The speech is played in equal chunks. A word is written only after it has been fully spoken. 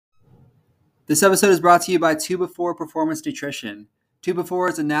This episode is brought to you by 2Before Performance Nutrition. 2Before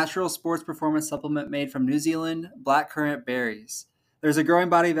is a natural sports performance supplement made from New Zealand blackcurrant berries. There's a growing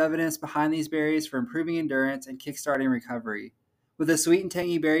body of evidence behind these berries for improving endurance and kickstarting recovery. With a sweet and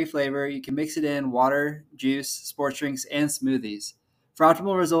tangy berry flavor, you can mix it in water, juice, sports drinks, and smoothies. For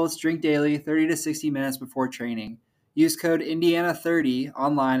optimal results, drink daily 30 to 60 minutes before training. Use code Indiana30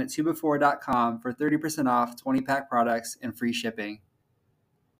 online at 2before.com for 30% off 20-pack products and free shipping.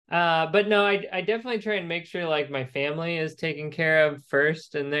 But no, I definitely try and make sure like my family is taken care of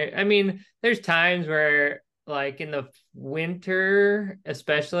first. And there's times where like in the winter,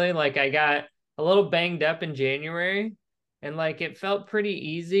 especially like I got a little banged up in January and like it felt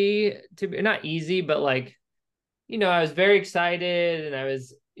pretty easy to be not easy, but like, I was very excited and I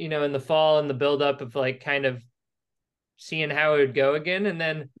was, in the fall and the buildup of like kind of seeing how it would go again. And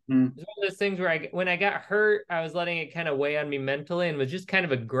then Mm. it's one of those things where when I got hurt, I was letting it kind of weigh on me mentally and was just kind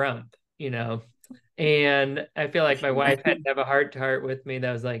of a grump. And I feel like my wife had to have a heart to heart with me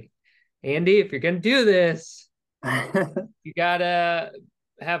that was like, Andy, if you're going to do this, you got to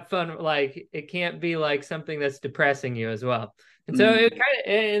have fun. Like, it can't be like something that's depressing you as well. And so it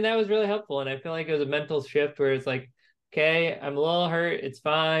and that was really helpful. And I feel like it was a mental shift where it's like, okay, I'm a little hurt. It's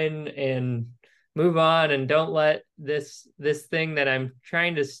fine. And move on and don't let this thing that I'm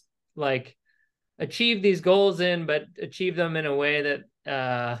trying to like achieve these goals in, but achieve them in a way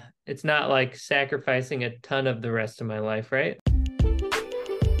that it's not like sacrificing a ton of the rest of my life, right?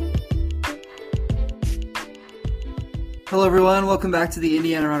 Hello, everyone. Welcome back to the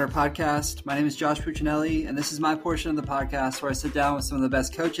Indiana Runner Podcast. My name is Josh Puccinelli, and this is my portion of the podcast where I sit down with some of the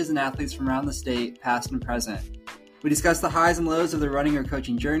best coaches and athletes from around the state, past and present. We discuss the highs and lows of their running or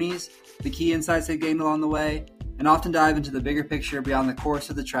coaching journeys, the key insights they've gained along the way, and often dive into the bigger picture beyond the course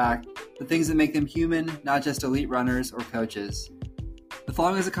of the track, the things that make them human, not just elite runners or coaches. The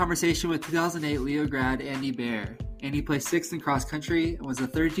following is a conversation with 2008 Leo grad Andy Baer. Andy placed 6th in cross country and was the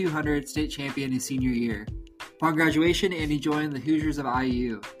 3200 state champion his senior year. Upon graduation, Andy joined the Hoosiers of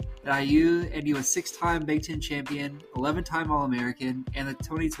IU. At IU, Andy was 6-time Big Ten champion, 11-time All-American, and the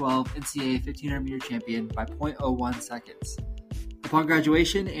 2012 NCAA 1500-meter champion by .01 seconds. Upon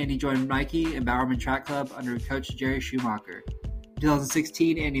graduation, Andy joined Nike and Bowerman Track Club under coach Jerry Schumacher. In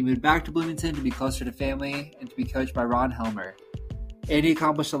 2016, Andy moved back to Bloomington to be closer to family and to be coached by Ron Helmer. Andy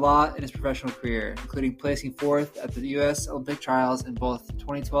accomplished a lot in his professional career, including placing 4th at the U.S. Olympic trials in both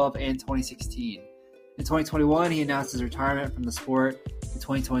 2012 and 2016. In 2021, he announced his retirement from the sport. In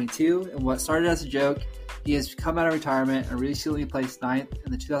 2022, and what started as a joke, he has come out of retirement and recently placed 9th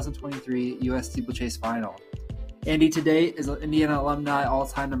in the 2023 U.S. Steeplechase Final. Andy to date is an Indiana alumni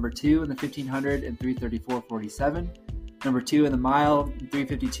all-time number 2 in the 1500 and 334.47, number 2 in the mile in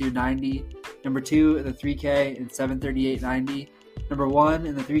 352.90, number 2 in the 3K in 738.90, number 1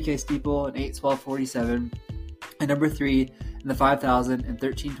 in the 3K steeple in 812.47, and number 3 in the 5000 in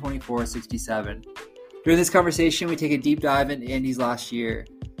 1324.67. During this conversation, we take a deep dive into Andy's last year.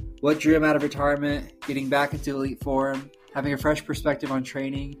 What drew him out of retirement, getting back into elite form, having a fresh perspective on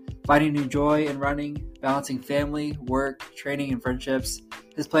training, finding new joy in running, balancing family, work, training, and friendships,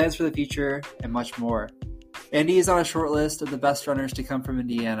 his plans for the future, and much more. Andy is on a short list of the best runners to come from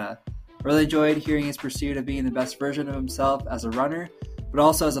Indiana. I really enjoyed hearing his pursuit of being the best version of himself as a runner, but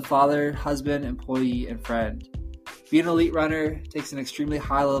also as a father, husband, employee, and friend. Being an elite runner takes an extremely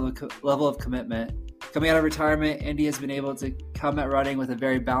high level of commitment. Coming out of retirement, Andy has been able to come at running with a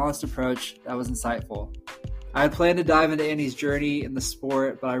very balanced approach that was insightful. I had planned to dive into Andy's journey in the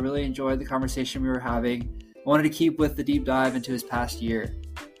sport, but I really enjoyed the conversation we were having. I wanted to keep with the deep dive into his past year.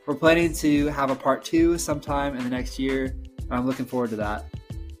 We're planning to have a part 2 sometime in the next year, and I'm looking forward to that.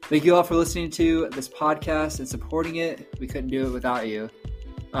 Thank you all for listening to this podcast and supporting it. We couldn't do it without you.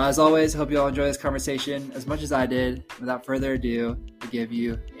 As always, I hope you all enjoy this conversation as much as I did. Without further ado, I give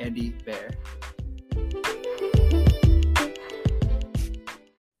you Andy Baer.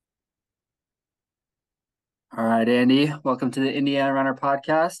 All right, Andy, welcome to the Indiana Runner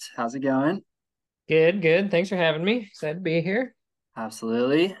Podcast. How's it going? Good. Thanks for having me. Excited to be here.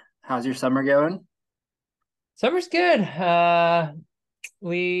 Absolutely. How's your summer going? Summer's good.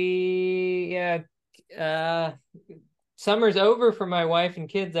 Summer's over for my wife and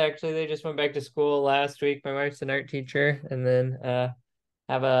kids, actually. They just went back to school last week. My wife's an art teacher, and then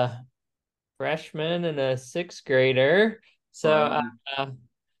have a freshman and a 6th grader. So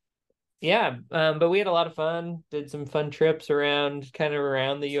but we had a lot of fun, did some fun trips around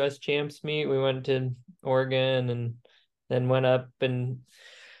the US Champs meet. We went to Oregon and then went up and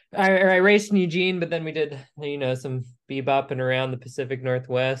I raced in Eugene, but then we did, some bebopping around the Pacific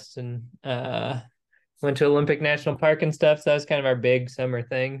Northwest and went to Olympic National Park and stuff. So that was kind of our big summer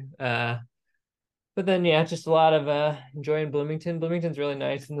thing. But then yeah, just a lot of enjoying Bloomington. Bloomington's really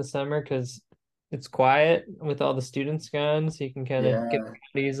nice in the summer because it's quiet with all the students gone, so you can kind of get Yeah. around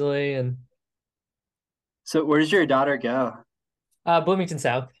easily. And So where does your daughter go? Bloomington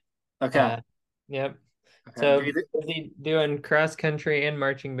South. Okay. Uh, yep. Okay. So busy doing cross country and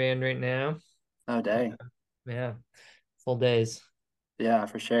marching band right now. Oh, dang. Yeah, full days. Yeah,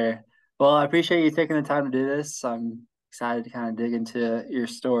 for sure. Well, I appreciate you taking the time to do this. I'm excited to kind of dig into your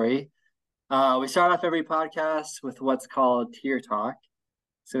story. We start off every podcast with what's called tier talk.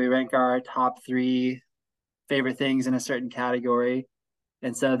 So we rank our top three favorite things in a certain category.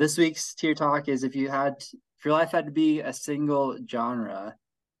 And so this week's tier talk is if your life had to be a single genre,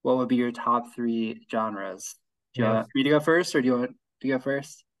 what would be your top three genres? Do you Yeah. want me to go first, or do you want to go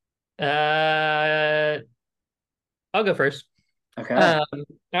first? Uh, I'll go first. Okay. All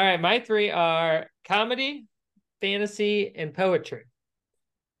right, my three are comedy, fantasy, and poetry.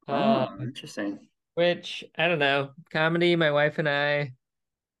 Uh, Oh, interesting. which I don't know. Comedy, my wife and I,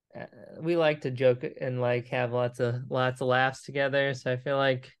 uh, we like to joke and like have lots of laughs together. So I feel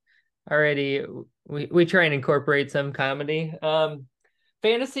like already we try and incorporate some comedy.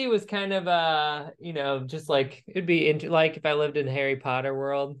 Fantasy was kind of just like it'd be like if I lived in Harry Potter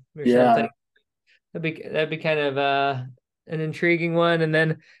world or something. Yeah. That'd be kind of an intriguing one. And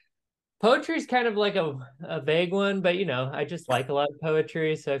then poetry is kind of like a vague one, but I just like a lot of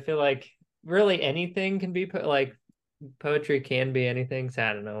poetry, so I feel like really anything can be like poetry can be anything. So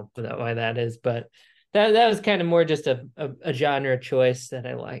I don't know why that is, but that was kind of more just a genre choice that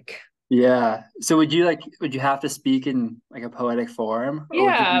I like. Yeah. So would you have to speak in like a poetic form, or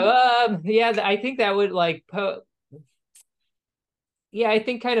would you be Yeah, I think that would like yeah, I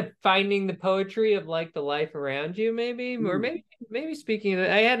think kind of finding the poetry of like the life around you, maybe, or Hmm. maybe speaking of it.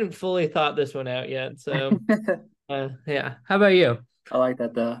 I hadn't fully thought this one out yet, so yeah. How about you? I like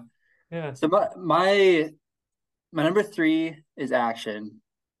that though. Yeah. So my number three is action.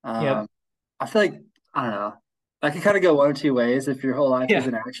 Yep. Um, I feel like I don't know. That could kind of go one of two ways. If your whole life is Yeah.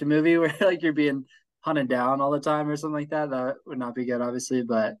 an action movie where like you're being hunted down all the time or something like that, that would not be good, obviously.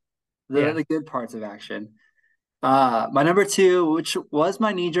 But the Yeah. the good parts of action. My number two, which was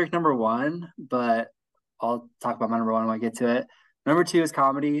my knee-jerk number one, but I'll talk about my number one when I get to it. Number two is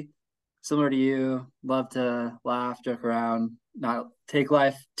comedy. Similar to you, love to laugh, joke around, not take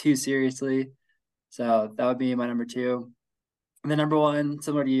life too seriously. So that would be my number two. And the number one,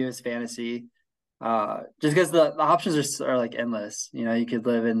 similar to you, is fantasy. Just because the options are like endless. You know, you could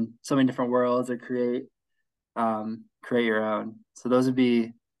live in so many different worlds or create your own. So those would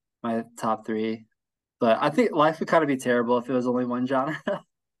be my top three. But I think life would kind of be terrible if it was only one genre.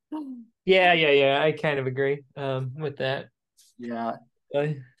 Yeah. I kind of agree with that. Yeah. Uh,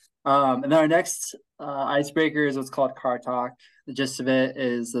 And then our next icebreaker is what's called car talk. The gist of it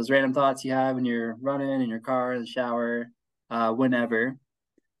is those random thoughts you have when you're running in your car, in the shower, whenever.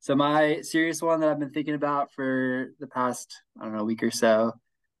 So my serious one that I've been thinking about for the past, I don't know, week or so,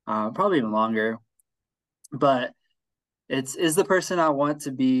 probably even longer, but it's is the person I want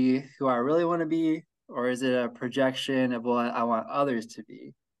to be who I really want to be, or is it a projection of what I want others to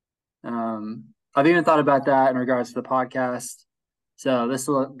be? I've even thought about that in regards to the podcast. So this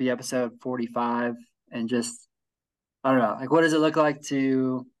will be episode 45, and just I don't know, like what does it look like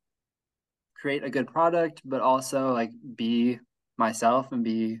to create a good product, but also like be myself and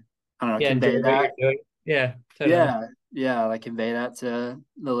be I don't know, yeah, enjoy convey what you're that. doing. Yeah, totally. Yeah, like convey that to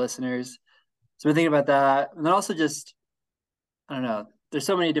the listeners. So we're thinking about that, and then also just I don't know. There's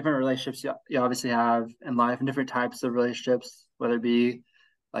so many different relationships you obviously have in life, and different types of relationships, whether it be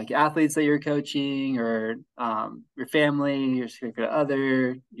like athletes that you're coaching, or your family, your significant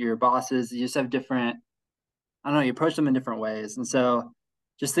other, your bosses. You just have different. I don't know. You approach them in different ways, and so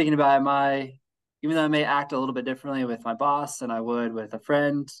just thinking about even though I may act a little bit differently with my boss than I would with a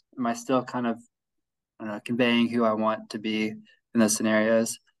friend, am I still kind of I don't know, conveying who I want to be in those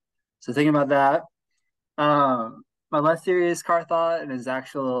scenarios? So thinking about that. My less serious car thought and his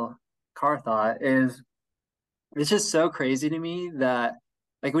actual car thought is it's just so crazy to me that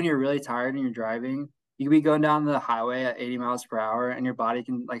like when you're really tired and you're driving, you can be going down the highway at 80 miles per hour and your body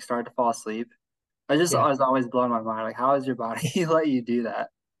can like start to fall asleep. Yeah. I was always blown my mind. Like, how does your body let you do that?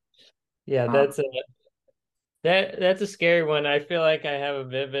 Yeah, Um, that's a scary one. I feel like I have a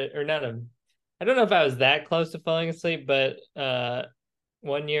vivid or not a I don't know if I was that close to falling asleep, but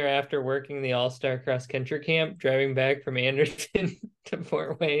one year after working the All-Star cross country camp, driving back from Anderson to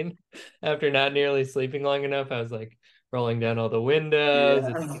Fort Wayne after not nearly sleeping long enough, I was like rolling down all the windows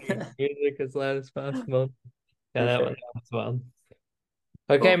and yeah, turning music as loud as possible. Yeah, for that sure. one that was wild.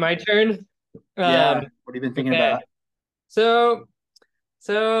 Okay, Cool. my turn. Yeah. Um, What have you been thinking okay. about? So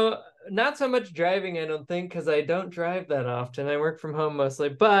so not so much driving, I don't think, because I don't drive that often. I work from home mostly.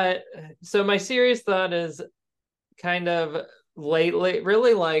 But so my serious thought is kind of lately,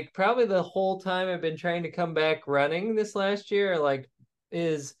 really like probably the whole time I've been trying to come back running this last year, like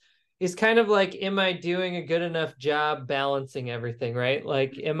is is kind of like, am I doing a good enough job balancing everything, right?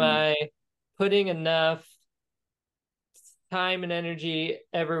 Like, am Mm, I putting enough time and energy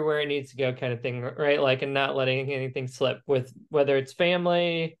everywhere it needs to go, kind of thing, right? Like, and not letting anything slip with whether it's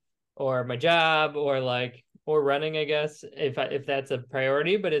family or my job or like or running, I guess, if that's a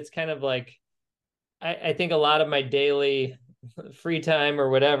priority. But it's kind of like I think a lot of my daily free time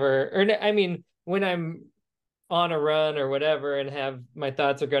or whatever, or I mean, when I'm on a run or whatever and have my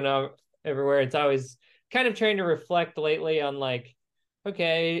thoughts are going out everywhere, it's always kind of trying to reflect lately on like,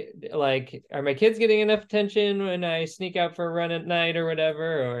 okay, like, are my kids getting enough attention when I sneak out for a run at night or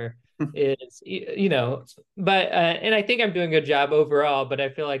whatever? Or is, but, and I think I'm doing a good job overall, but I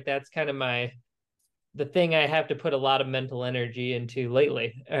feel like that's kind of the thing I have to put a lot of mental energy into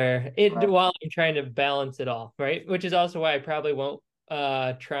lately, or it right. while I'm trying to balance it all, right? Which is also why I probably won't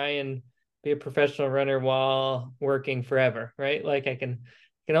try and be a professional runner while working forever, right? Like I can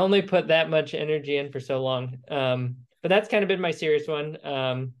only put that much energy in for so long. But that's kind of been my serious one.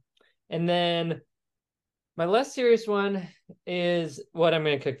 And then my less serious one is what I'm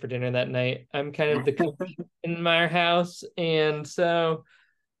going to cook for dinner that night. I'm kind of the cook in my house, and so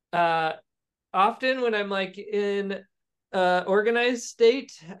uh often when I'm like in organized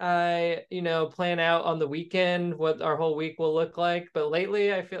state, I, plan out on the weekend what our whole week will look like. But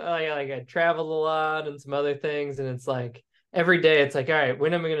lately I feel like I traveled a lot and some other things, and it's like every day it's like, all right,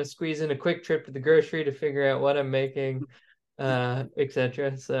 when am I going to squeeze in a quick trip to the grocery to figure out what I'm making,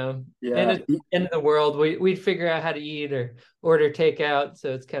 etc. So, and Yeah. it's the end of the world. We'd figure out how to eat or order takeout,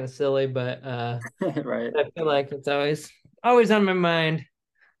 so it's kind of silly, but Right. I feel like it's always on my mind.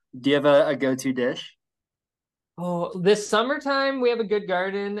 Do you have a go-to dish? Oh, this summertime we have a good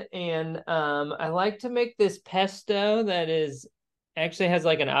garden, and I like to make this pesto that is actually has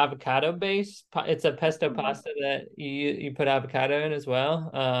like an avocado base. It's a pesto Mm, pasta that you put avocado in as well.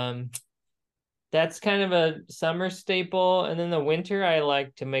 That's kind of a summer staple, and then the winter I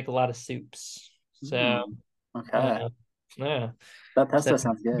like to make a lot of soups. So, mm, okay. uh, yeah. That So, pesto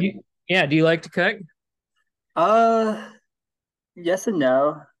sounds good. yeah, do you like to cook? Uh, yes and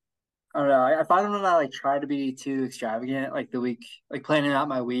no. I don't know. I find when I like try to be too extravagant, like the week, like planning out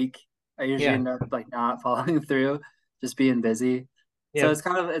my week, I usually Yeah. end up like not following through, just being busy. So Yep.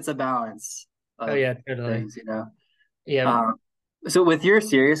 it's a balance Oh of yeah, totally. things, you know. Yeah. Um, so with your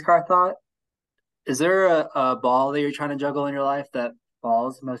serious car thought, is there a ball that you're trying to juggle in your life that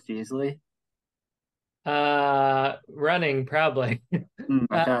falls most easily? Running probably.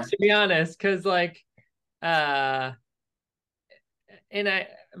 Okay. To be honest, because like uh and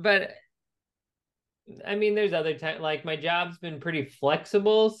but I mean, there's other time, like my job's been pretty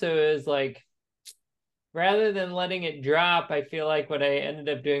flexible, so it was like rather than letting it drop, I feel like what I ended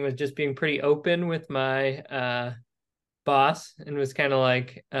up doing was just being pretty open with my boss, and was kind of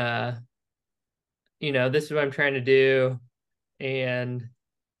like, this is what I'm trying to do, and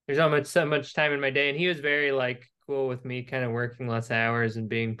there's so much time in my day. And he was very like cool with me kind of working less hours and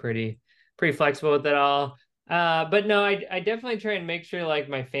being pretty flexible with it all. But no, I definitely try and make sure like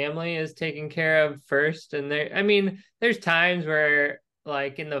my family is taken care of first. And I mean, there's times where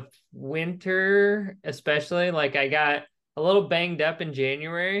like in the winter especially, like I got a little banged up in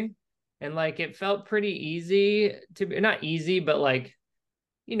January, and like it felt pretty easy to be, not easy, but like,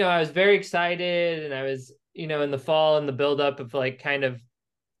 I was very excited, and I was, in the fall and the buildup of like kind of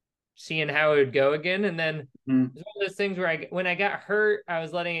seeing how it would go again. And then Mm. it's one of those things where when I got hurt, I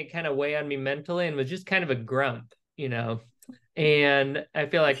was letting it kind of weigh on me mentally and was just kind of a grump. And I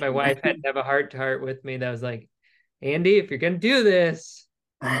feel like my wife had to have a heart to heart with me that was like, Andy, if you're gonna do this,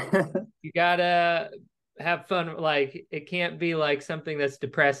 you gotta have fun. Like, it can't be like something that's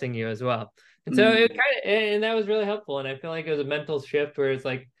depressing you as well. And so it Mm. kind of, and that was really helpful. And I feel like it was a mental shift where it's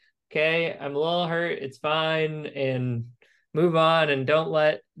like, okay, I'm a little hurt, it's fine, and move on, and don't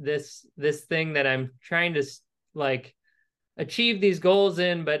let this thing that I'm trying to like achieve these goals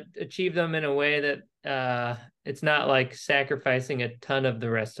in, but achieve them in a way that it's not like sacrificing a ton of the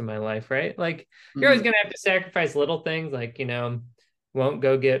rest of my life, right? Like, you're always Mm. gonna have to sacrifice little things, like, won't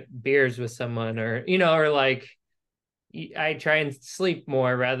go get beers with someone, or or like I try and sleep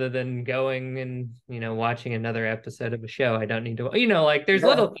more rather than going and watching another episode of a show I don't need to, like there's Yeah.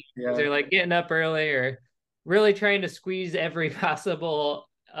 little things, Yeah. or like getting up early, or really trying to squeeze every possible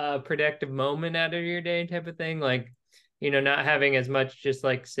productive moment out of your day, type of thing, like not having as much just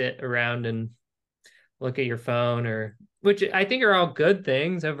like sit around and look at your phone, or which I think are all good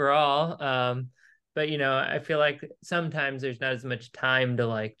things overall. But I feel like sometimes there's not as much time to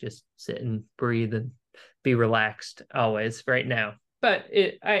like just sit and breathe and be relaxed always right now. But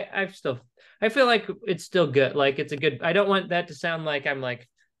I feel like it's still good. Like it's a good, I don't want that to sound like I'm like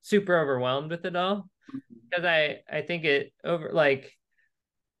super overwhelmed with it all, because I think it over like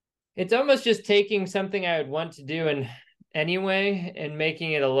it's almost just taking something I would want to do and anyway and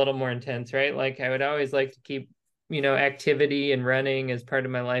making it a little more intense, right? Like I would always like to keep, activity and running as part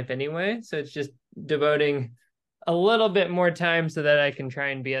of my life anyway. So it's just devoting a little bit more time so that I can try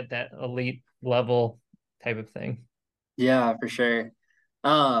and be at that elite level type of thing. Yeah, for sure.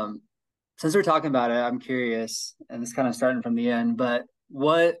 Um, since we're talking about it, I'm curious, and it's kind of starting from the end, but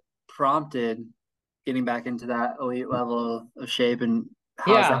what prompted getting back into that elite level of shape, and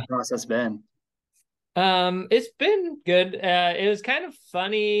how's Yeah. that process been? It's been good. It was kind of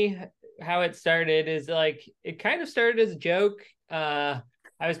funny how it started. Is like it kind of started as a joke.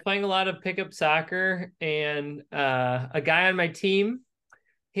 I was playing a lot of pickup soccer, and a guy on my team,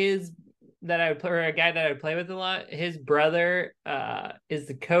 his that I would play, or a guy that I would play with a lot, his brother is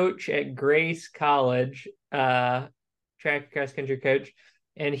the coach at Grace College, track cross country coach,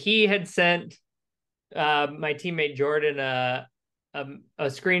 and he had sent my teammate Jordan a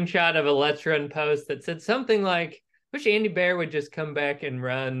screenshot of a Let's Run post that said something like, "Wish Andy Bear would just come back and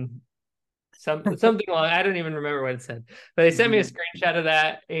run something long." I don't even remember what it said, but they sent me a Mhm. screenshot of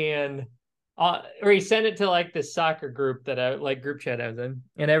that, and or he sent it to like this soccer group that I like group chat I was in,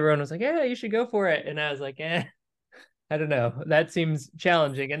 and everyone was like, "Yeah, you should go for it," and I was like, "Eh." I don't know. That seems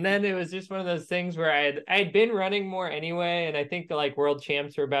challenging. And then it was just one of those things where I had been running more anyway, and I think the like world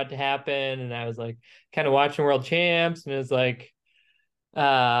champs were about to happen, and I was like kind of watching world champs, and it was like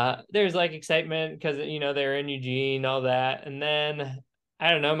there's like excitement because they're in Eugene, all that. And then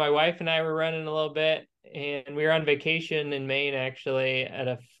I don't know, my wife and I were running a little bit, and we were on vacation in Maine actually at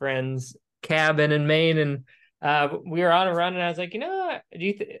a friend's cabin in Maine, and we were on a run, and I was like, do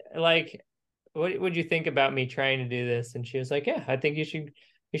you like what would you think about me trying to do this? And she was like, yeah, I think you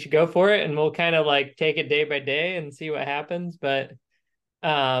should go for it, and we'll kind of like take it day by day and see what happens. But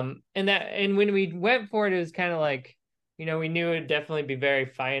and when we went for it, it was kind of like, we knew it would definitely be very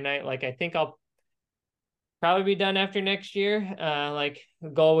finite. Like I think I'll probably be done after next year. Like the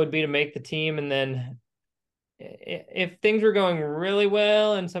goal would be to make the team, and then if things were going really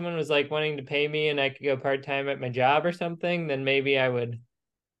well and someone was like wanting to pay me and I could go part-time at my job or something, then maybe I would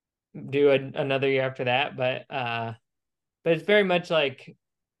do another year after that. But it's very much like,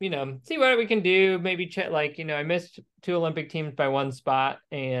 see what we can do. Maybe check, like, I missed two Olympic teams by one spot.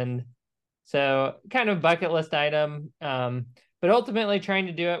 And so kind of bucket list item. But ultimately trying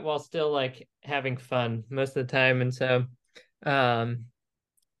to do it while still like having fun most of the time. And so, um,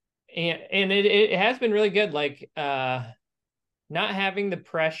 and it has been really good. Like, not having the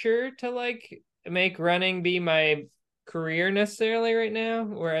pressure to like make running be my career necessarily right now,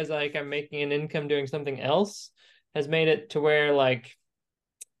 whereas like I'm making an income doing something else, has made it to where like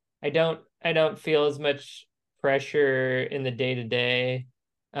I don't feel as much pressure in the day to day.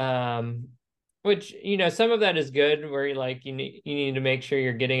 Um which some of that is good, where you need to make sure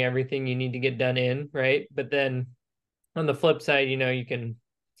you're getting everything you need to get done in, right? But then on the flip side, you can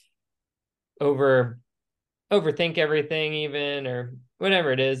over overthink everything even, or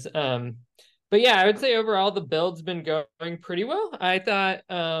whatever it is. But yeah, I would say overall the build's been going pretty well. I thought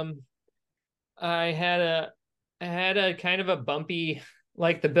I had a I had a kind of a bumpy,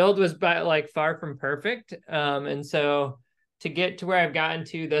 like the build was by like far from perfect. And so to get to where I've gotten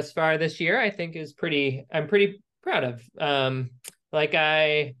to thus far this year, I think I'm pretty proud of. Like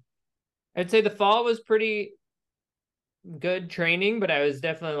I'd say the fall was pretty good training, but I was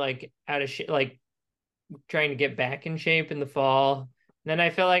definitely like out of shape, like trying to get back in shape in the fall. And then I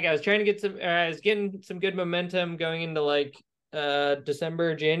felt like I was trying to get I was getting some good momentum going into like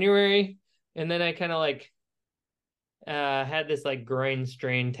December, January. And then I kind of like had this like groin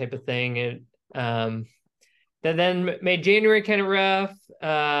strain type of thing. That then made January kind of rough.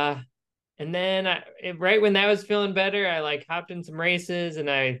 And then right when that was feeling better, I like hopped in some races, and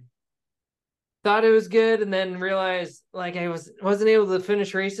I thought it was good, and then realized like I wasn't able to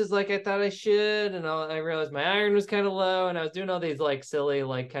finish races like I thought I should, and I realized my iron was kind of low, and I was doing all these like silly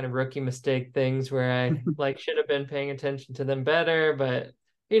like kind of rookie mistake things where I like should have been paying attention to them better, but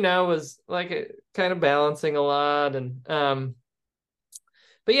was like kind of balancing a lot. And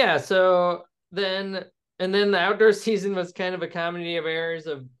but yeah, so then and then the outdoor season was kind of a comedy of errors.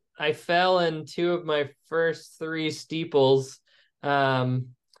 Of I fell in two of my first three steeples. um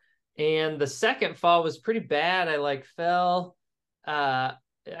and the second fall was pretty bad. I like fell. uh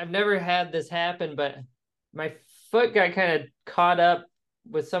I've never had this happen, but my foot got kind of caught up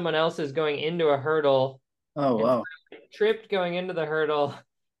with someone else's going into a hurdle, Oh, and so wow. I tripped going into the hurdle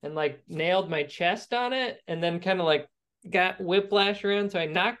and like nailed my chest on it, and then kind of like got whiplash around. So I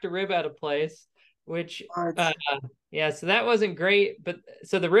knocked a rib out of place, which What? yeah, so that wasn't great. But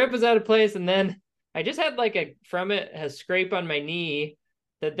so the rib was out of place, and then I just had like a scrape on my knee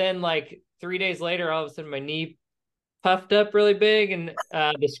that then like 3 days later, all of a sudden my knee puffed up really big, and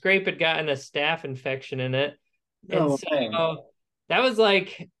the scrape had gotten a staph infection in it. And No so way. that was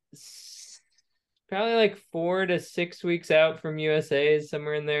like probably like 4 to 6 weeks out from USA's,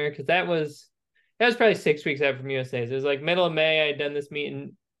 somewhere in there, because that was probably 6 weeks out from USA's. It was like middle of May. I had done this meet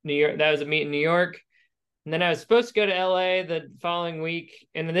in New York. That was a meet in New York. And then I was supposed to go to LA the following week.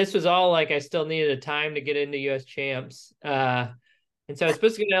 And then this was all like I still needed a time to get into US champs. And so I was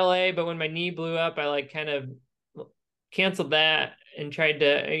supposed to go to LA, but when my knee blew up, I like kind of canceled that and tried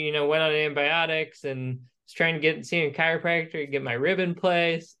to, went on antibiotics and was trying to see a chiropractor to get my rib in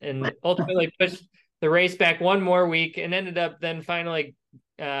place, and ultimately pushed the race back one more week and ended up then finally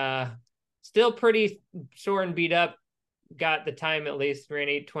still pretty sore and beat up, got the time, at least ran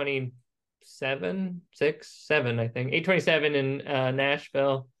 8:27, 6, 7, I think 8:27 in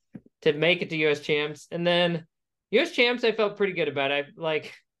Nashville to make it to US champs. And then US champs I felt pretty good about. I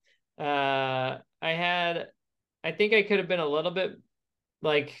think I could have been a little bit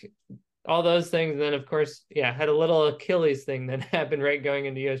like all those things. And then of course, yeah, had a little Achilles thing that happened right going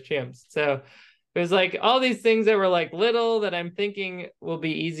into US champs. So it was like all these things that were like little that I'm thinking will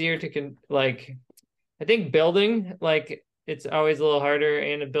be easier to I think building, like it's always a little harder,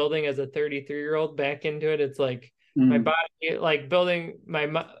 and building as a 33-year-old back into it, it's like my Mm. body, like building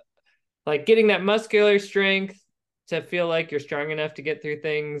like getting that muscular strength to feel like you're strong enough to get through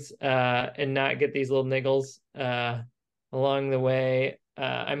things, and not get these little niggles along the way.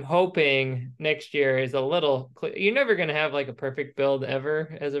 I'm hoping next year is a little. You're never going to have like a perfect build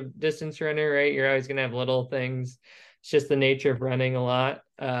ever as a distance runner, right? You're always going to have little things. It's just the nature of running a lot.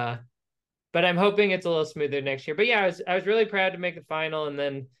 But I'm hoping it's a little smoother next year. But yeah, I was really proud to make the final, and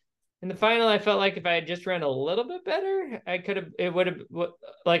then in the final, I felt like if I had just run a little bit better, it would have,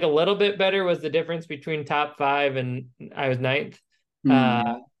 like a little bit better was the difference between top five and I was ninth. Uh,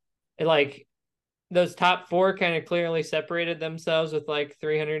 Mm. like those top four kind of clearly separated themselves with like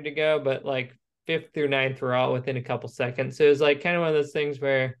 300 to go, but like fifth through ninth were all within a couple seconds. So it was like kind of one of those things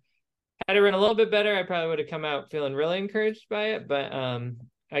where had I run a little bit better, I probably would have come out feeling really encouraged by it. But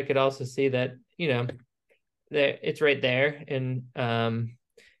I could also see that, that it's right there. And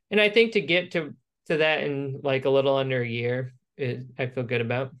I think to get to that in like a little under a year, I feel good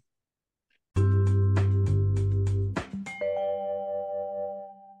about.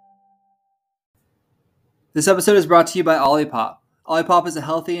 This episode is brought to you by Olipop. Olipop is a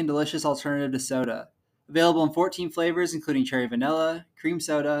healthy and delicious alternative to soda. Available in 14 flavors, including cherry vanilla, cream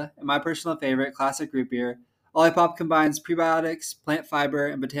soda, and my personal favorite, classic root beer. Olipop combines prebiotics, plant fiber,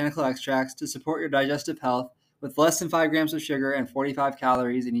 and botanical extracts to support your digestive health with less than 5 grams of sugar and 45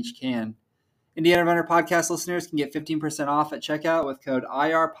 calories in each can. Indiana Runner podcast listeners can get 15% off at checkout with code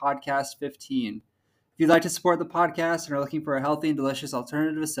IRPodcast15. If you'd like to support the podcast and are looking for a healthy and delicious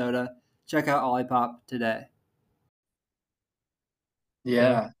alternative to soda, check out Olipop today.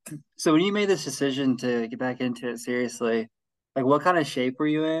 Yeah. So when you made this decision to get back into it seriously, like what kind of shape were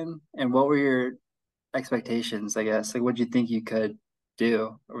you in and what were your expectations, I guess? Like what did you think you could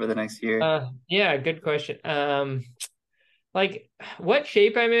do over the next year? Yeah, good question. Like what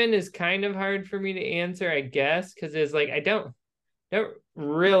shape I'm in is kind of hard for me to answer, I guess, because it's like I don't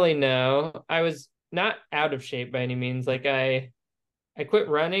really know. I was not out of shape by any means. Like I quit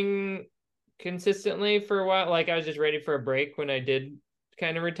running consistently for a while. Like I was just ready for a break when I did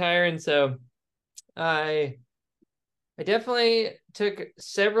kind of retire. And so I I definitely took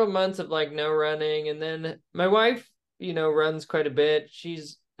several months of like no running. And then my wife, runs quite a bit.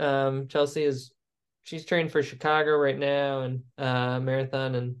 Chelsea she's trained for Chicago right now, and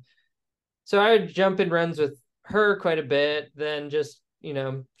marathon. And so I would jump in runs with her quite a bit. Then just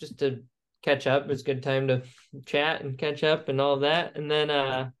to catch up. It was a good time to chat and catch up and all of that. And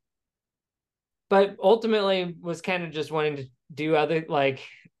then but ultimately was kind of just wanting to do other, like,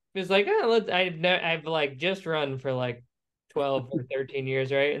 it was like, I've like just run for like 12 or 13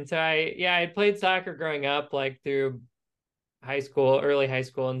 years, right? And so I played soccer growing up, like through early high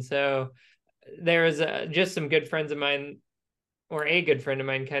school. And so there was just some good friends of mine, or a good friend of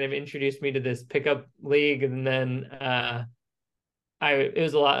mine kind of introduced me to this pickup league. And then it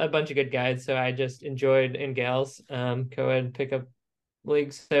was a bunch of good guys. So I just enjoyed, and gals, co-ed pickup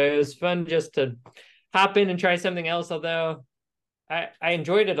leagues. So it was fun just to hop in and try something else. Although I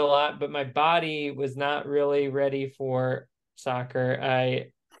enjoyed it a lot, but my body was not really ready for soccer.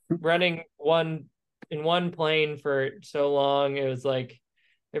 I running one plane for so long, it was like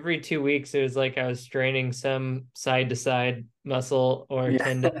every 2 weeks, it was like I was straining some side to side muscle or Yeah.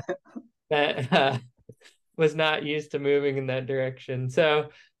 tendon that was not used to moving in that direction.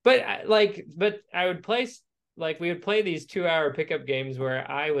 So, but I would play like we would play these 2 hour pickup games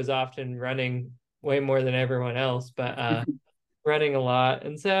where I was often running way more than everyone else, but running a lot.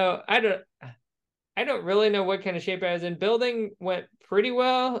 And so I don't really know what kind of shape I was in. Building went pretty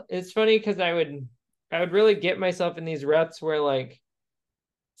well. It's funny because I would really get myself in these ruts where like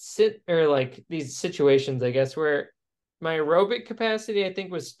sit or like these situations, I guess, where my aerobic capacity I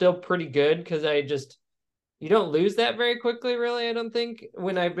think was still pretty good because I just you don't lose that very quickly, really, I don't think,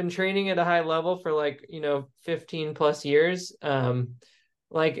 when I've been training at a high level for like, 15 plus years.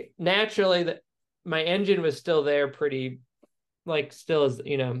 Like naturally that my engine was still there pretty like still is,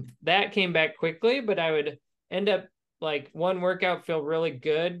 that came back quickly, but I would end up like one workout feel really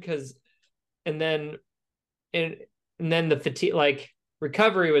good because and then it and then the fatigue like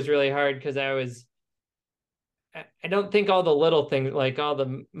recovery was really hard because I don't think all the little things like all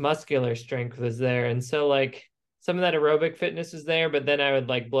the muscular strength was there. And so like some of that aerobic fitness is there, but then I would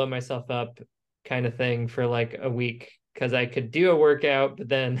like blow myself up kind of thing for like a week because I could do a workout, but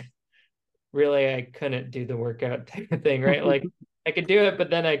then really I couldn't do the workout type of thing, right? Like I could do it, but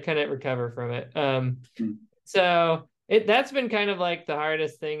then I couldn't recover from it. So that's been kind of like the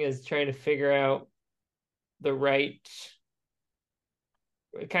hardest thing is trying to figure out the right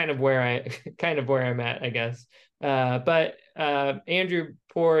kind of where I kind of where I'm at, I guess. But Andrew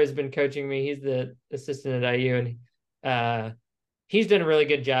Poor has been coaching me. He's the assistant at IU, and he's done a really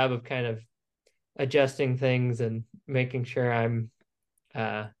good job of kind of adjusting things and making sure I'm.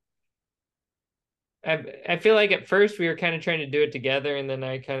 I feel like at first we were kind of trying to do it together, and then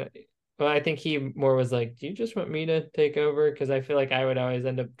I think he more was like, "Do you just want me to take over?" Because I feel like I would always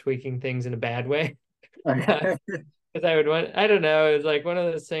end up tweaking things in a bad way. Okay. Because I don't know, it was like one of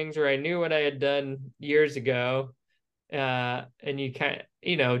those things where I knew what I had done years ago, and you kind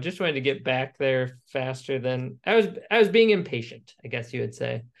of, just wanted to get back there faster than I was being impatient, I guess you would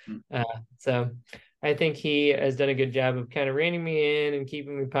say. Uh, so I think he has done a good job of kind of reining me in and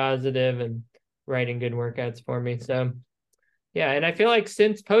keeping me positive and writing good workouts for me. So yeah, and I feel like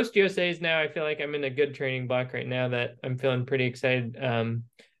since post USA's now, I feel like I'm in a good training block right now that I'm feeling pretty excited. I'm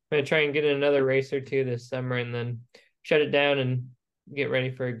gonna try and get in another race or two this summer and then shut it down and get ready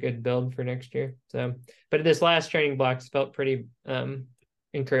for a good build for next year. So, but this last training blocks felt pretty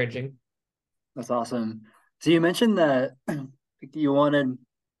encouraging. That's awesome. So you mentioned that you wanted,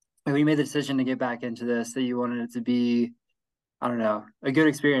 when you made the decision to get back into this, that you wanted it to be, I don't know, a good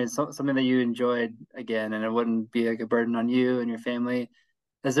experience, something that you enjoyed again, and it wouldn't be like a burden on you and your family.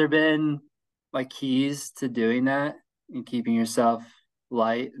 Has there been like keys to doing that and keeping yourself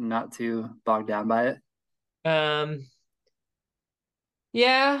light and not too bogged down by it? Um,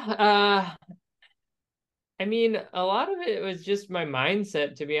 yeah, I mean, a lot of it was just my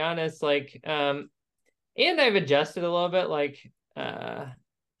mindset, to be honest. Like, and I've adjusted a little bit. Like, I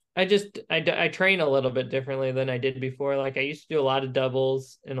train a little bit differently than I did before. Like, I used to do a lot of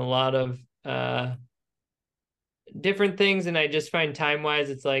doubles and a lot of different things, and I just find time wise,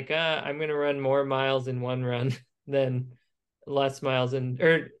 it's like I'm gonna run more miles in one run than less miles in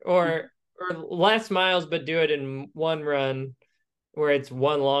or less miles, but do it in one run where it's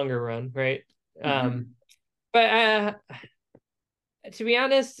one longer run, right? Mm-hmm. But to be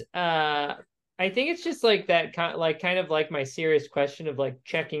honest, I think it's just like that kind of like my serious question of like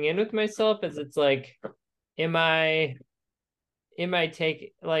checking in with myself as it's like, am I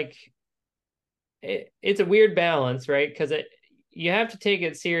take like it's a weird balance, right? Because you have to take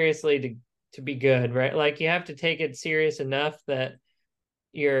it seriously to be good, right? Like you have to take it serious enough that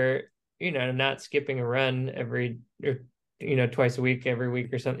you're not skipping a run every or twice a week every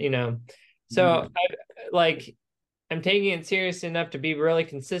week or something. So like I'm taking it serious enough to be really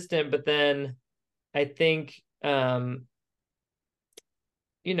consistent, but then I think I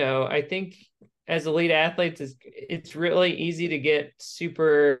think as elite athletes it's really easy to get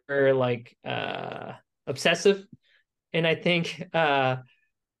super like obsessive. And I think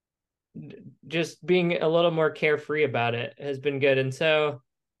just being a little more carefree about it has been good. And so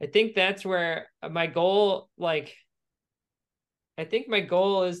I think that's where my goal, like I think my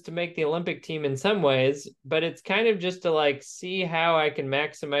goal is to make the Olympic team in some ways, but it's kind of just to like see how I can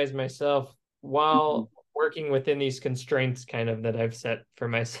maximize myself Mm-hmm. while working within these constraints kind of that I've set for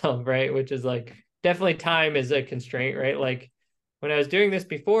myself, right? Which is like definitely time is a constraint, right? Like when I was doing this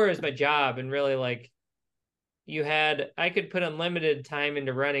before as my job and really like, I could put unlimited time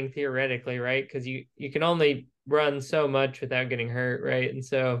into running theoretically, right? Because you can only run so much without getting hurt, right? And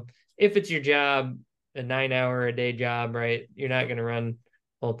so if it's your job, a 9 hour a day job, right, you're not going to run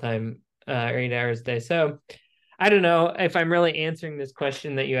full time 8 hours a day. So I don't know if I'm really answering this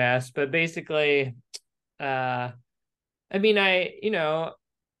question that you asked, but basically, uh, I mean, I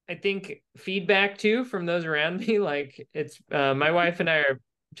think feedback too from those around me, like it's my wife and I are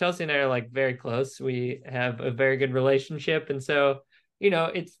Chelsea and I are like very close. We have a very good relationship. And so,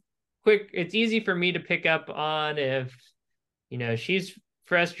 it's it's easy for me to pick up on if, she's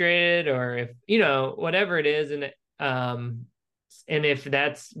frustrated or if, whatever it is. And if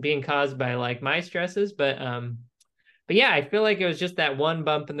that's being caused by like my stresses, but yeah, I feel like it was just that one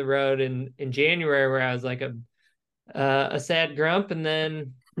bump in the road in January where I was like a sad grump, and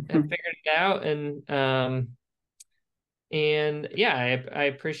then I figured it out, and yeah, I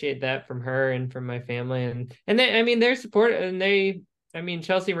appreciate that from her and from my family, and they, I mean, their support, and I mean,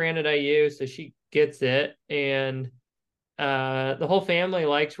 Chelsea ran at IU, so she gets it, and the whole family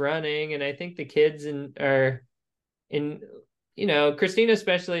likes running, and I think the kids are in, Christina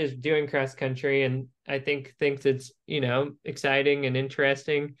especially is doing cross country, and I think thinks it's, exciting and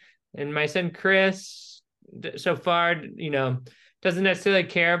interesting, and my son Chris so far, doesn't necessarily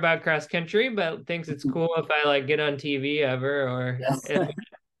care about cross country, but thinks it's cool if I like get on TV ever, or Yes. if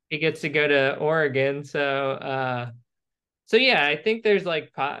he gets to go to Oregon. So yeah, I think there's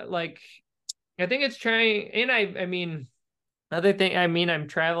like I think it's trying, and I mean, other thing, I mean, I'm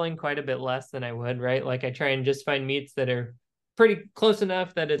traveling quite a bit less than I would, right? Like I try and just find meets that are pretty close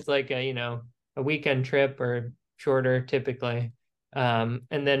enough that it's like a weekend trip or shorter typically. And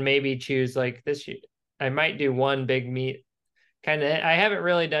then maybe choose like this year, I might do one big meet. Kind of, I haven't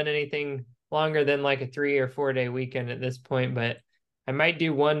really done anything longer than like a 3 or 4 day weekend at this point, but I might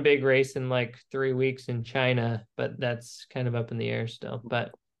do one big race in like 3 weeks in China, but that's kind of up in the air still.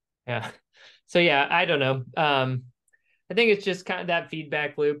 But yeah. So yeah, I don't know. I think it's just kind of that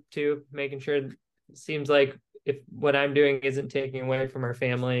feedback loop too, making sure it seems like if what I'm doing isn't taking away from our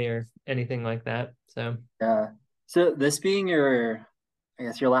family or anything like that. So Yeah. So this being your, I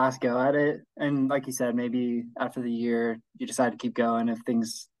guess, your last go at it, and like you said, maybe after the year you decide to keep going if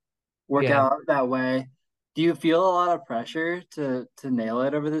things work yeah. out that way. Do you feel a lot of pressure to nail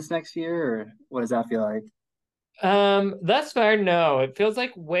it over this next year, or what does that feel like? Thus far, no. It feels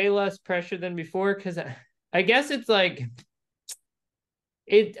like way less pressure than before because I guess it's like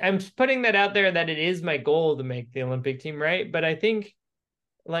I'm putting that out there that it is my goal to make the Olympic team, right? But I think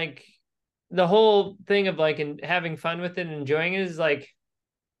like the whole thing of like and having fun with it and enjoying it is like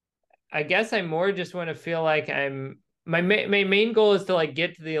I guess I more just want to feel like my main goal is to like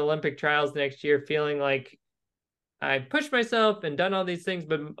get to the Olympic trials next year feeling like I pushed myself and done all these things,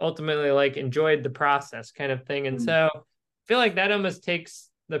 but ultimately like enjoyed the process kind of thing. And Mm. so I feel like that almost takes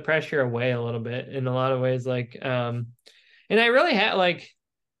the pressure away a little bit in a lot of ways. And I really had like,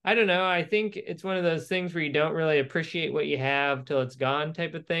 I don't know, I think it's one of those things where you don't really appreciate what you have till it's gone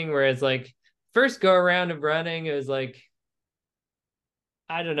type of thing. Whereas like first go around of running, it was like,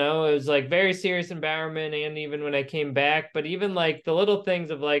 I don't know, it was like very serious empowerment. And even when I came back, but even like the little things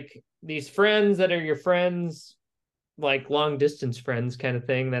of like these friends that are your friends like long distance friends kind of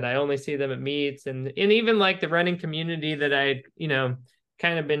thing that I only see them at meets and even like the running community that I,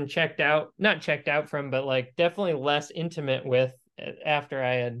 kind of been not checked out from, but like definitely less intimate with after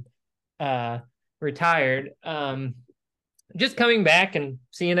I had retired. Just coming back and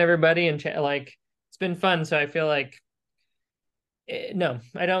seeing everybody and like it's been fun. So I feel like no,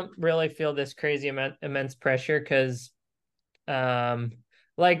 I don't really feel this crazy immense pressure because um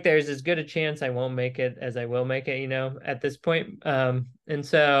like there's as good a chance I won't make it as I will make it, at this point. And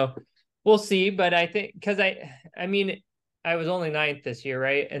so we'll see. But I think because I mean, I was only ninth this year,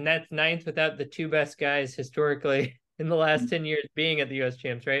 right? And that's ninth without the two best guys historically in the last 10 years being at the US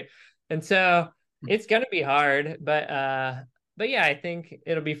champs, right? And so it's gonna be hard, but yeah, I think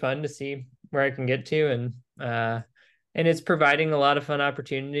it'll be fun to see where I can get to and it's providing a lot of fun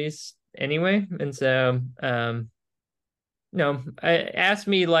opportunities anyway. And so no, ask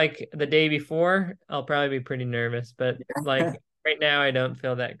me like the day before, I'll probably be pretty nervous, but like right now, I don't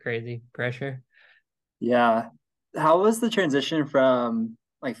feel that crazy pressure. Yeah. How was the transition from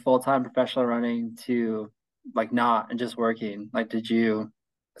like full-time professional running to like not and just working? Like, it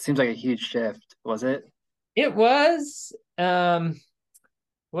seems like a huge shift, was it? It was a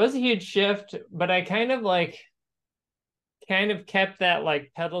huge shift, but I kind of kept that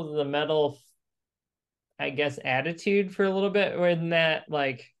like pedal to the metal, I guess, attitude for a little bit, when that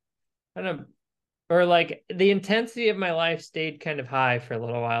like I don't know, or like the intensity of my life stayed kind of high for a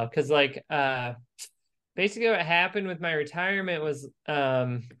little while because like basically what happened with my retirement was,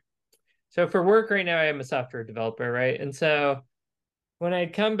 so for work right now, I am a software developer, right? And so when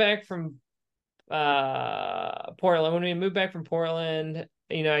I'd come back from Portland, when we moved back from Portland,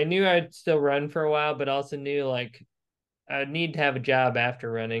 I knew I'd still run for a while, but also knew like I'd need to have a job after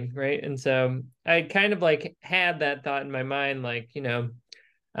running, right? And so I kind of like had that thought in my mind, like, now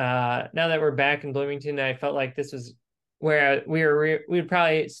that we're back in Bloomington, I felt like this was where we'd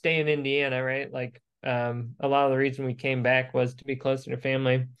probably stay in Indiana, right? Like, a lot of the reason we came back was to be closer to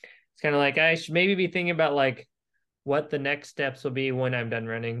family. It's kind of like I should maybe be thinking about like what the next steps will be when I'm done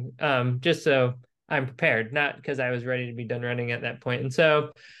running, just so I'm prepared, not because I was ready to be done running at that point. And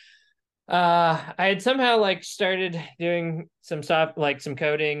so, I had somehow like started doing some some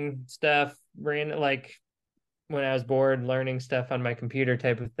coding stuff, ran like when I was bored, learning stuff on my computer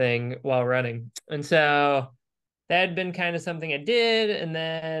type of thing while running. And so that had been kind of something I did. And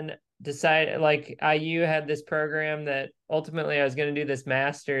then decided like IU had this program that ultimately I was going to do this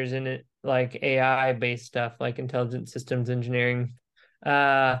master's in it, like AI based stuff, like intelligent systems engineering,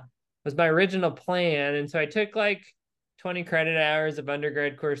 uh, was my original plan. And so I took like 20 credit hours of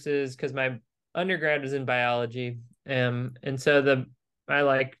undergrad courses because my undergrad was in biology. And so I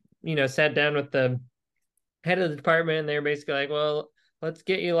like, sat down with the head of the department and they're basically like, well, let's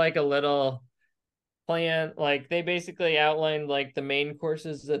get you like a little plan. Like they basically outlined like the main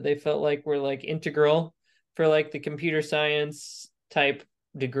courses that they felt like were like integral for like the computer science type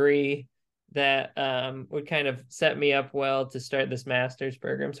degree that would kind of set me up well to start this master's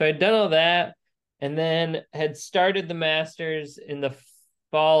program. So I'd done all that and then had started the master's in the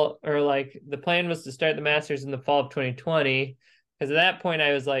fall, or like the plan was to start the master's in the fall of 2020. Because at that point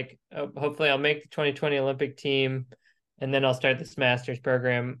I was like, oh, hopefully I'll make the 2020 Olympic team and then I'll start this master's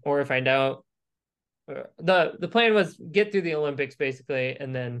program. Or if I don't, the plan was get through the Olympics basically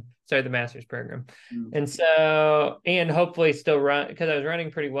and then start the master's program. And so, and hopefully still run, because I was running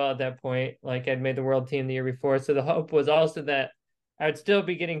pretty well at that point. Like I'd made the world team the year before. So the hope was also that I would still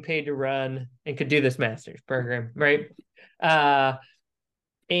be getting paid to run and could do this master's program, right?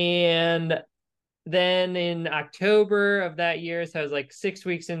 And then in October of that year, so I was like 6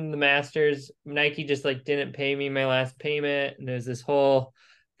 weeks into the Masters, Nike just like didn't pay me my last payment. And there's this whole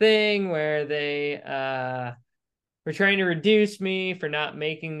thing where they were trying to reduce me for not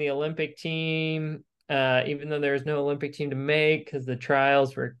making the Olympic team, even though there was no Olympic team to make because the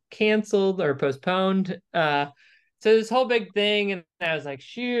trials were canceled or postponed. So this whole big thing, and I was like,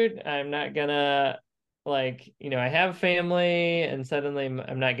 shoot, I'm not gonna like, I have a family, and suddenly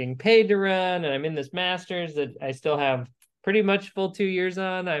I'm not getting paid to run, and I'm in this Masters that I still have pretty much full 2 years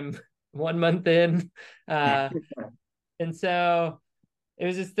on. I'm 1 month in, and so it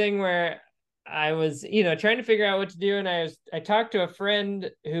was this thing where I was, trying to figure out what to do. And I talked to a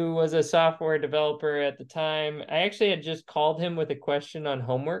friend who was a software developer at the time. I actually had just called him with a question on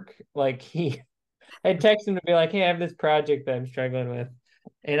homework. Like I had texted him to be like, hey, I have this project that I'm struggling with.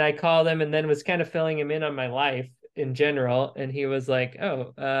 And I called him and then was kind of filling him in on my life in general. And he was like,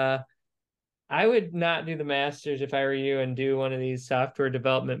 oh, I would not do the master's if I were you and do one of these software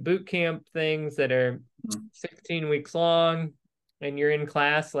development boot camp things that are 16 weeks long and you're in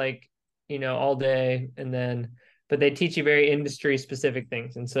class like, all day but they teach you very industry specific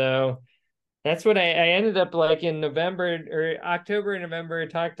things. And so that's what I ended up like in November or October and November,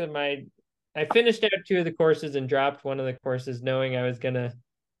 I finished out 2 of the courses and dropped one of the courses knowing I was going to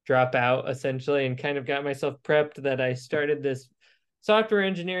drop out essentially, and kind of got myself prepped that I started this software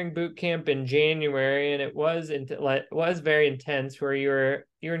engineering boot camp in January, and it was very intense where you're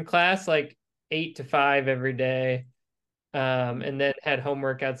in class like 8 to 5 every day, and then had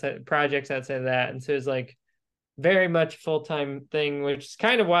homework outside projects outside of that, and so it was like very much full-time thing, which is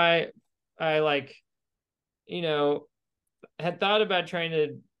kind of why I like had thought about trying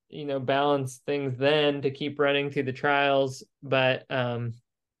to balance things then to keep running through the trials, but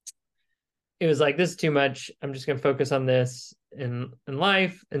it was like, this is too much. I'm just going to focus on this in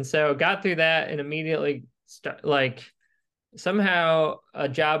life. And so got through that and immediately like somehow a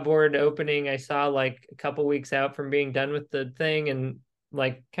job board opening I saw like a couple weeks out from being done with the thing, and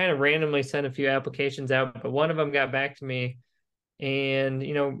like kind of randomly sent a few applications out, but one of them got back to me and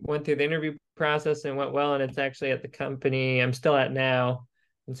went through the interview process and went well, and it's actually at the company I'm still at now.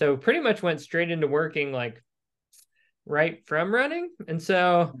 And so pretty much went straight into working like right from running. And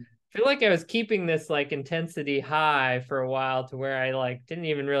so I feel like I was keeping this like intensity high for a while to where I like didn't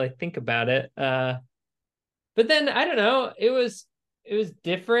even really think about it. But then I don't know, it was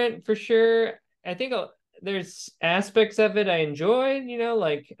different for sure. I think there's aspects of it I enjoyed,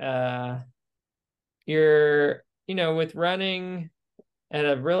 like you're with running, at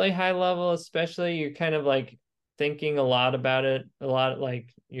a really high level, especially you're kind of like thinking a lot about it, a lot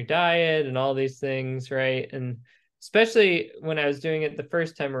like your diet and all these things, right? And especially when I was doing it the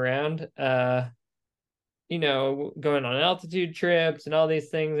first time around, going on altitude trips and all these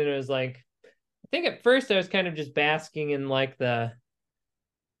things. And it was like, I think at first I was kind of just basking in like I'm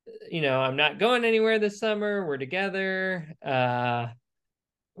not going anywhere this summer. We're together.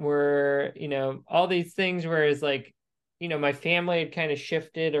 We're, all these things where it's like, my family had kind of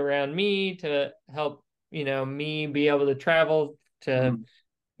shifted around me to help, me be able to travel to Mhm.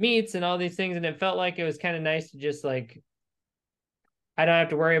 meets and all these things. And it felt like it was kind of nice to just like, I don't have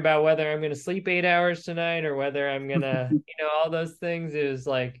to worry about whether I'm going to sleep 8 hours tonight or whether I'm going to, all those things. It was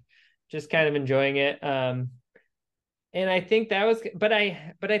like just kind of enjoying it. And I think that was, but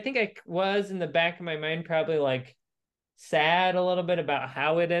I think I was in the back of my mind probably like sad a little bit about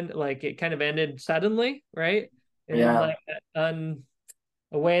how it ended. Like it kind of ended suddenly, right? And in Yeah. like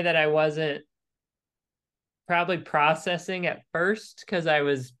a way that I wasn't probably processing at first because I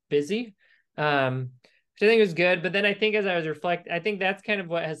was busy. Which I think was good. But then I think as I was reflecting, I think that's kind of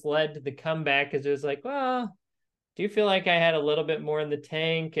what has led to the comeback. Is it was like, well, do you feel like I had a little bit more in the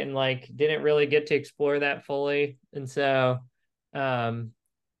tank and like didn't really get to explore that fully? And so, um,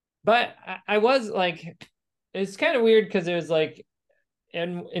 but I was like, it's kind of weird because it was like,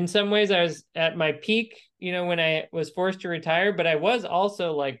 and in some ways I was at my peak, when I was forced to retire, but I was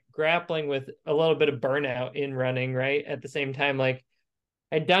also like grappling with a little bit of burnout in running, right? At the same time, like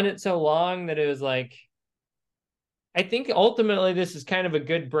I'd done it so long that it was like, I think ultimately this is kind of a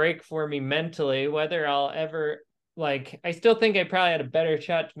good break for me mentally, whether I'll ever like I still think I probably had a better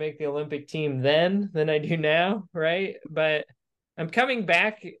shot to make the Olympic team then than I do now, right? But I'm coming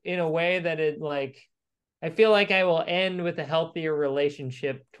back in a way that it like I feel like I will end with a healthier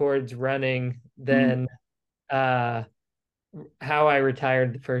relationship towards running Mhm. than uh how I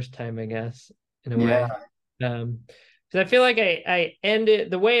retired the first time, I guess, in a Yeah. way. Because I feel like I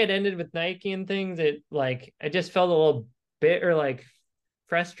ended the way it ended with Nike and things, it like I just felt a little bit or like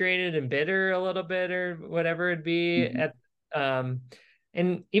frustrated and bitter a little bit or whatever it'd be Mhm. at um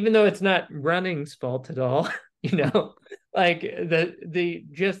and even though it's not running's fault at all, you know, like the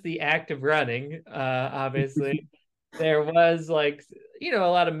just the act of running, obviously there was like a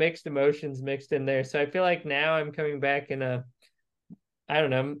lot of mixed emotions mixed in there. So I feel like now I'm coming back in a I don't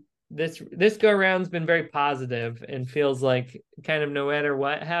know. This go around's been very positive and feels like kind of no matter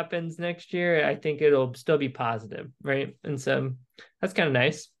what happens next year, I think it'll still be positive, right? And so that's kind of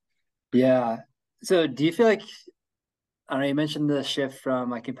nice. Yeah. So do you feel like, I don't know, you mentioned the shift from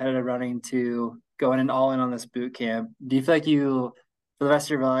like competitive running to going in all in on this boot camp. Do you feel like you, for the rest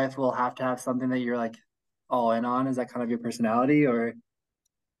of your life, will have to have something that you're like all in on? Is that kind of your personality or?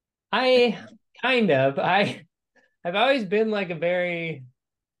 I kind of I've always been like a very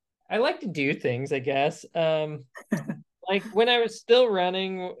I like to do things, I guess. Like when I was still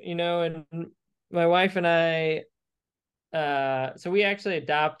running, and my wife and I so we actually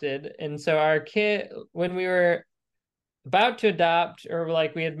adopted, and so our kid when we were about to adopt, or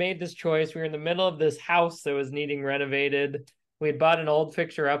like we had made this choice, we were in the middle of this house that was needing renovated. We had bought an old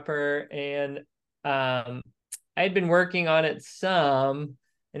fixer upper, and I had been working on it some,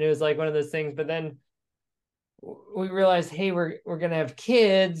 and it was like one of those things. But then we realized, hey, we're gonna have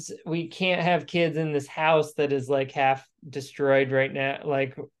kids. We can't have kids in this house that is like half destroyed right now.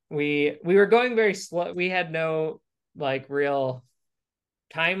 Like we were going very slow. We had no like real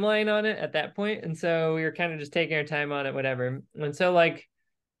timeline on it at that point, and so we were kind of just taking our time on it, whatever. And so like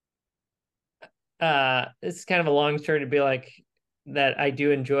it's kind of a long story to be like that. I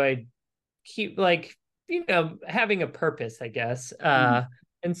do enjoy keep like having a purpose, I guess. Mhm.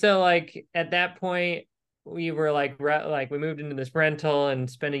 And so like at that point we were like like we moved into this rental and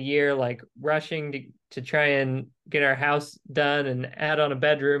spent a year like rushing to try and get our house done and add on a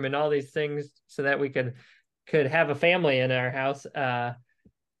bedroom and all these things so that we could have a family in our house.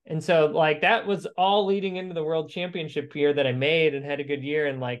 And so like that was all leading into the world championship year that I made and had a good year.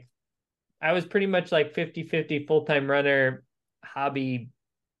 And like I was pretty much like 50-50 full-time runner, hobby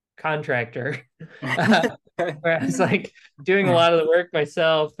contractor. Where I was like doing a lot of the work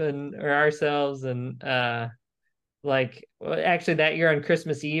myself and or ourselves and like well, actually that year on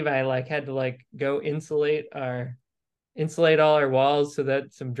Christmas Eve I like had to like go insulate all our walls so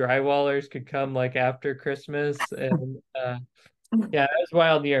that some drywallers could come like after Christmas and yeah, that was a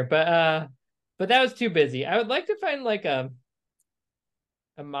wild year. But that was too busy. I would like to find like a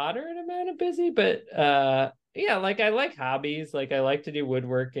moderate amount of busy, but yeah, like I like hobbies. Like I like to do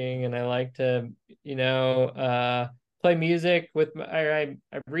woodworking and I like to, play music with I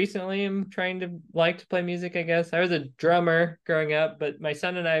recently am trying to like to play music, I guess. I was a drummer growing up, but my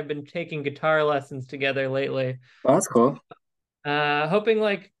son and I have been taking guitar lessons together lately. Oh, that's cool. Hoping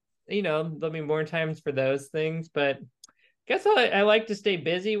like, there'll be more times for those things, but guess I like to stay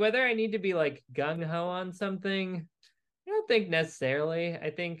busy, whether I need to be like gung ho on something. I don't think necessarily.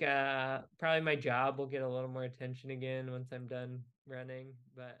 I think probably my job will get a little more attention again once I'm done running.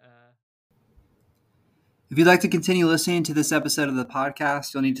 But If you'd like to continue listening to this episode of the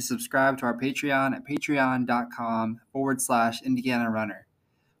podcast, you'll need to subscribe to our Patreon at patreon.com/Indiana Runner.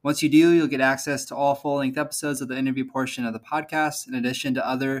 Once you do, you'll get access to all full-length episodes of the interview portion of the podcast, in addition to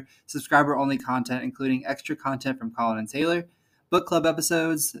other subscriber-only content, including extra content from Colin and Taylor, book club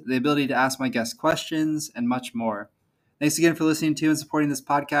episodes, the ability to ask my guests questions, and much more. Thanks again for listening to and supporting this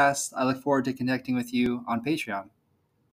podcast. I look forward to connecting with you on Patreon.